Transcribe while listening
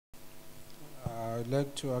I'd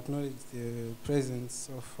like to acknowledge the presence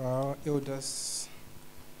of our elders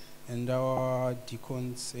and our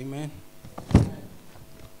deacons. Amen.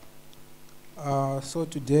 So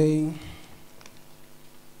today,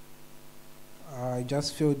 I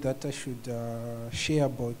just felt that I should share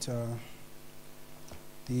about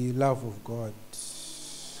the love of God.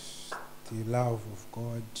 The love of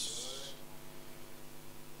God.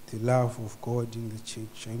 The love of God in the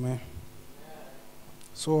church. Amen.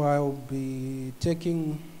 So I'll be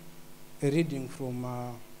taking a reading from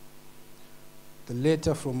the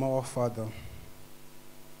letter from our Father.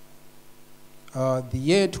 The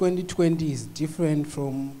year 2020 is different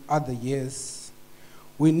from other years.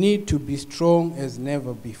 We need to be strong as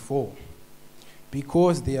never before,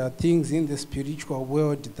 because there are things in the spiritual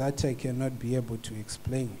world that I cannot be able to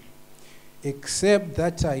explain, except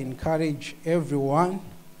that I encourage everyone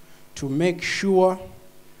to make sure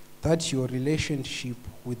that your relationship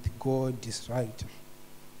with God is right.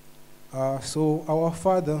 So our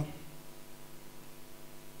Father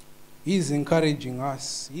is encouraging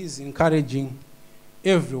us. He's encouraging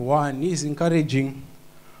everyone. He's encouraging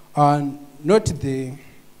not the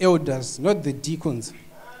elders, not the deacons,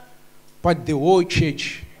 but the whole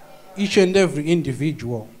church, each and every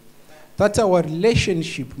individual, that our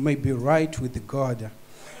relationship may be right with God.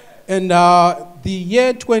 And the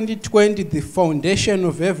year 2020, the foundation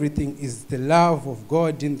of everything is the love of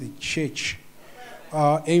God in the church.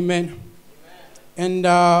 Amen. And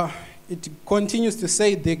it continues to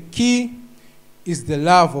say the key is the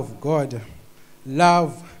love of God.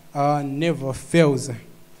 Love never fails.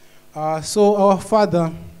 So our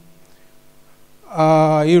Father,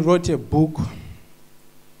 he wrote a book,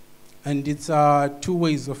 and it's 2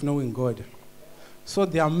 ways of knowing God. So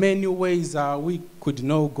there are many ways we could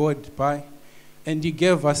know God by, and he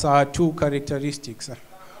gave us 2 characteristics.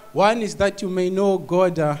 One is that you may know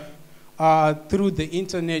God through the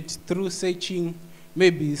internet, through searching.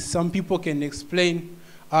 Maybe some people can explain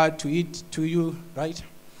to you, right?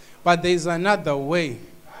 But there is another way,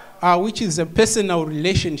 which is a personal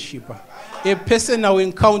relationship, a personal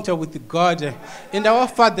encounter with God. And our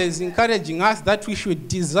Father is encouraging us that we should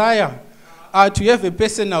desire to have a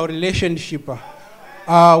personal relationship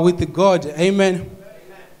with God. Amen.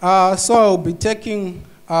 So I'll be taking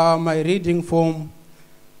my reading from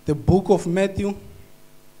the book of Matthew.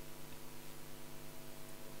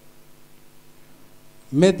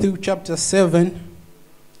 Matthew chapter 7.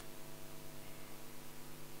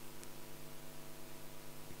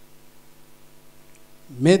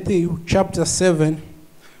 Matthew chapter 7,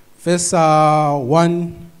 verse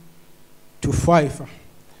 1 to 5.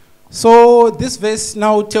 So this verse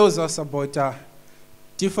now tells us about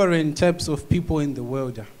different types of people in the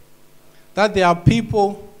world. That there are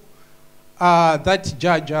people that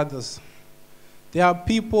judge others. There are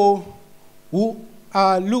people who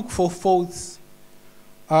look for faults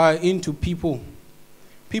into people.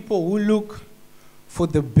 People who look for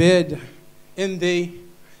the bad, and they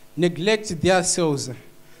neglect themselves.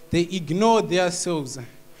 They ignore themselves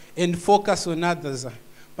and focus on others.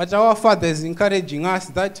 But our Father is encouraging us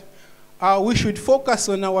that we should focus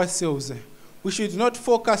on ourselves. We should not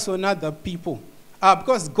focus on other people.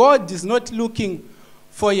 Because God is not looking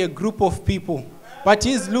for a group of people, but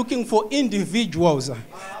he's looking for individuals.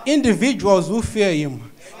 Individuals who fear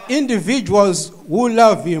him. Individuals who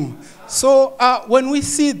love him. So when we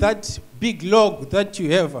see that big log that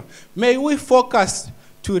you have, may we focus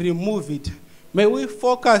to remove it. May we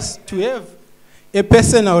focus to have a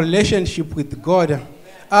personal relationship with God.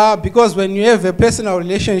 Because when you have a personal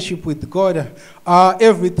relationship with God,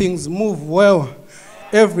 everything's move well.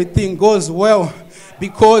 Everything goes well.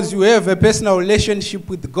 Because you have a personal relationship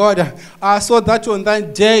with God. So that on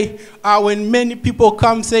that day, when many people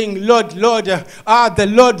come saying, Lord, Lord, the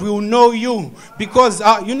Lord will know you. Because,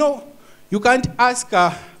 you can't ask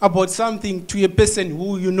about something to a person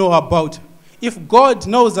who you know about. If God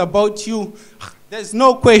knows about you, there's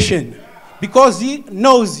no question. Because he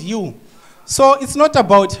knows you. So it's not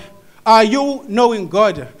about you knowing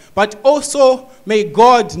God, but also may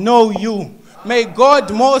God know you. May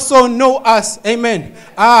God also know us. Amen.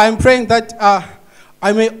 I'm praying that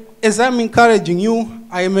as I'm encouraging you,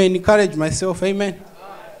 I may encourage myself. Amen.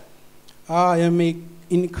 I may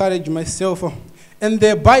encourage myself. And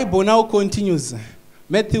the Bible now continues.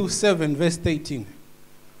 Matthew 7, verse 18.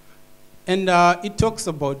 And it talks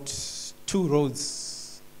about 2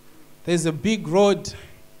 roads. There's a big road,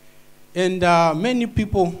 and many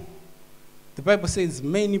people, the Bible says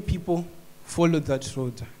many people follow that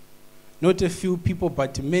road. Not a few people,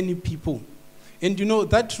 but many people. And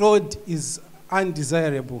that road is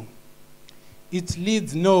undesirable. It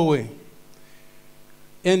leads nowhere.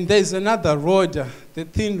 And there's another road, the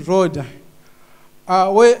thin road,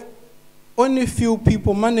 where only few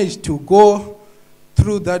people manage to go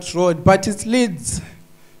through that road, but it leads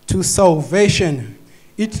to salvation.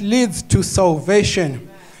 It leads to salvation.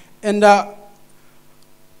 And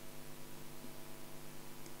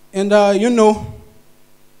you know,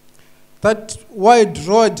 that wide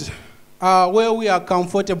road where we are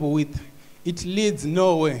comfortable with, it leads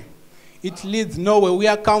nowhere. It leads nowhere. We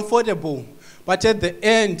are comfortable, but at the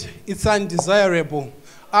end, it's undesirable.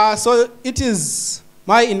 So it is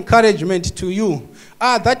my encouragement to you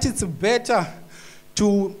that it's better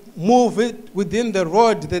to move it within the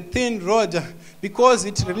road, the thin road, because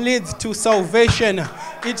it leads to salvation.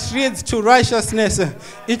 It leads to righteousness.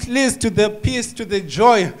 It leads to the peace, to the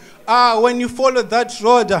joy. When you follow that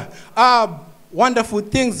road, wonderful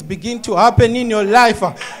things begin to happen in your life.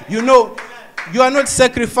 You know, you are not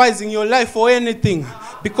sacrificing your life for anything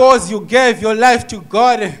because you gave your life to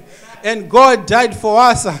God and God died for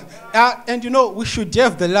us. And you know, we should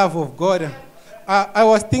have the love of God. I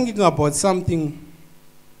was thinking about something.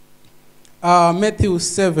 Matthew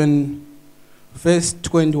 7, verse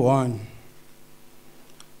 21.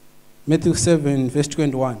 Matthew 7, verse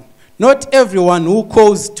 21. Not everyone who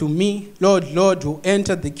calls to me, Lord, Lord, will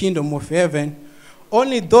enter the kingdom of heaven.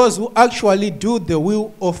 Only those who actually do the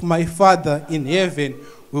will of my Father in heaven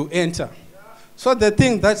will enter. So the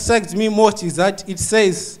thing that strikes me most is that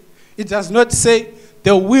it does not say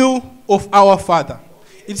the will of our Father.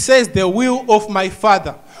 It says the will of my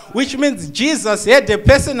Father, which means Jesus had a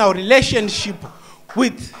personal relationship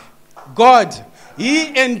with God. He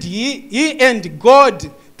and God,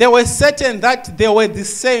 they were certain that they were the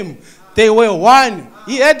same. They were one.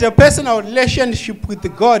 He had a personal relationship with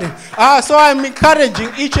God. So I'm encouraging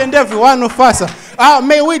each and every one of us.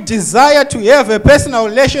 May we desire to have a personal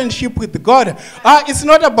relationship with God. It's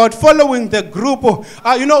not about following the group.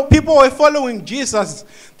 You know, people were following Jesus.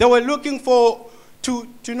 They were looking for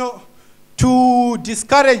to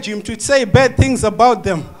discourage him, to say bad things about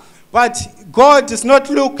them. But God is not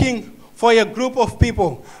looking for a group of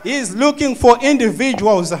people. He is looking for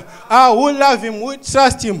individuals who love him, who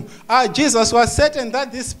trust him. Jesus was certain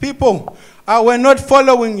that these people were not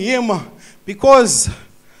following him because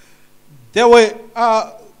they were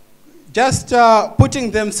just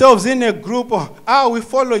putting themselves in a group. We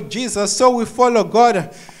follow Jesus, so we follow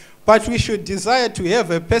God. But we should desire to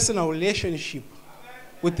have a personal relationship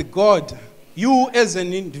with God. You as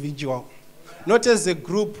an individual, not as a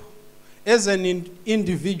group, as an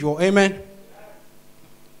individual. Amen.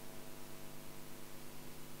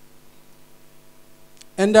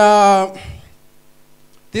 And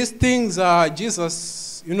these things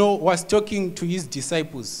Jesus, you know, was talking to his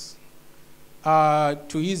disciples.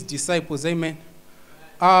 Amen.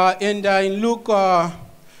 And in Luke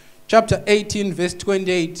chapter 18, verse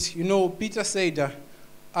 28, you know, Peter said,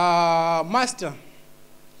 Master,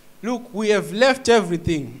 look, we have left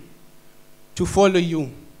everything to follow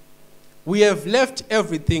you. We have left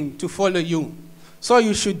everything to follow you. So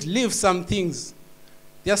you should leave some things.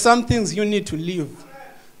 There are some things you need to leave.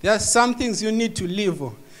 There are some things you need to leave.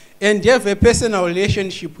 And you have a personal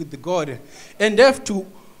relationship with God. And you have to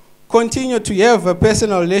continue to have a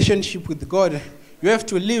personal relationship with God. You have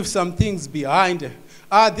to leave some things behind.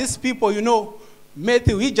 These people, you know,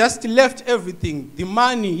 Matthew, he just left everything. The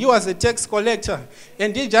money, he was a tax collector.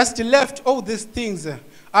 And he just left all these things.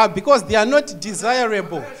 Because they are not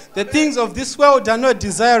desirable. The things of this world are not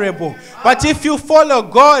desirable. But if you follow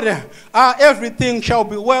God, everything shall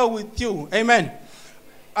be well with you. Amen.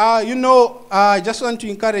 You know, I just want to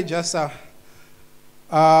encourage us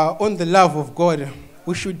on the love of God.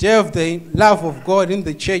 We should have the love of God in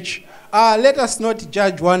the church. Let us not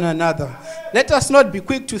judge one another. Let us not be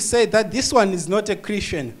quick to say that this one is not a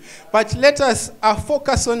Christian. But let us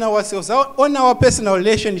focus on ourselves, on our personal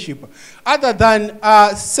relationship, other than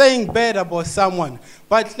saying bad about someone.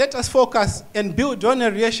 But let us focus and build on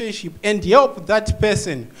a relationship and help that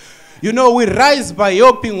person. You know, we rise by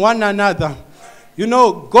helping one another. You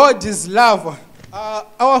know, God is love.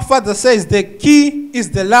 Our Father says the key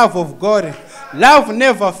is the love of God. Love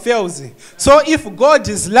never fails. So if God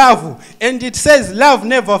is love, and it says love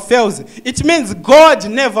never fails, it means God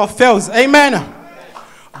never fails. Amen.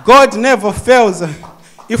 God never fails.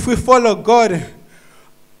 If we follow God,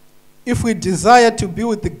 if we desire to be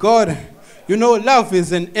with God, you know, love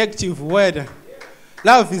is an active word.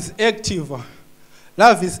 Love is active.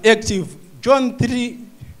 Love is active. John 3,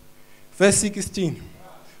 verse 16.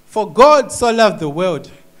 For God so loved the world,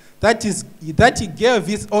 that he gave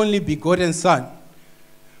his only begotten Son.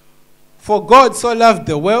 For God so loved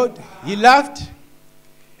the world, he loved,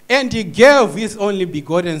 and he gave his only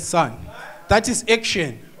begotten Son, That is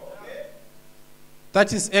action.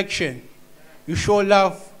 That is action. You show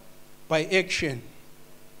love by action.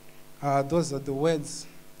 Those are the words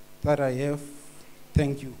that I have.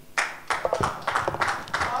 Thank you.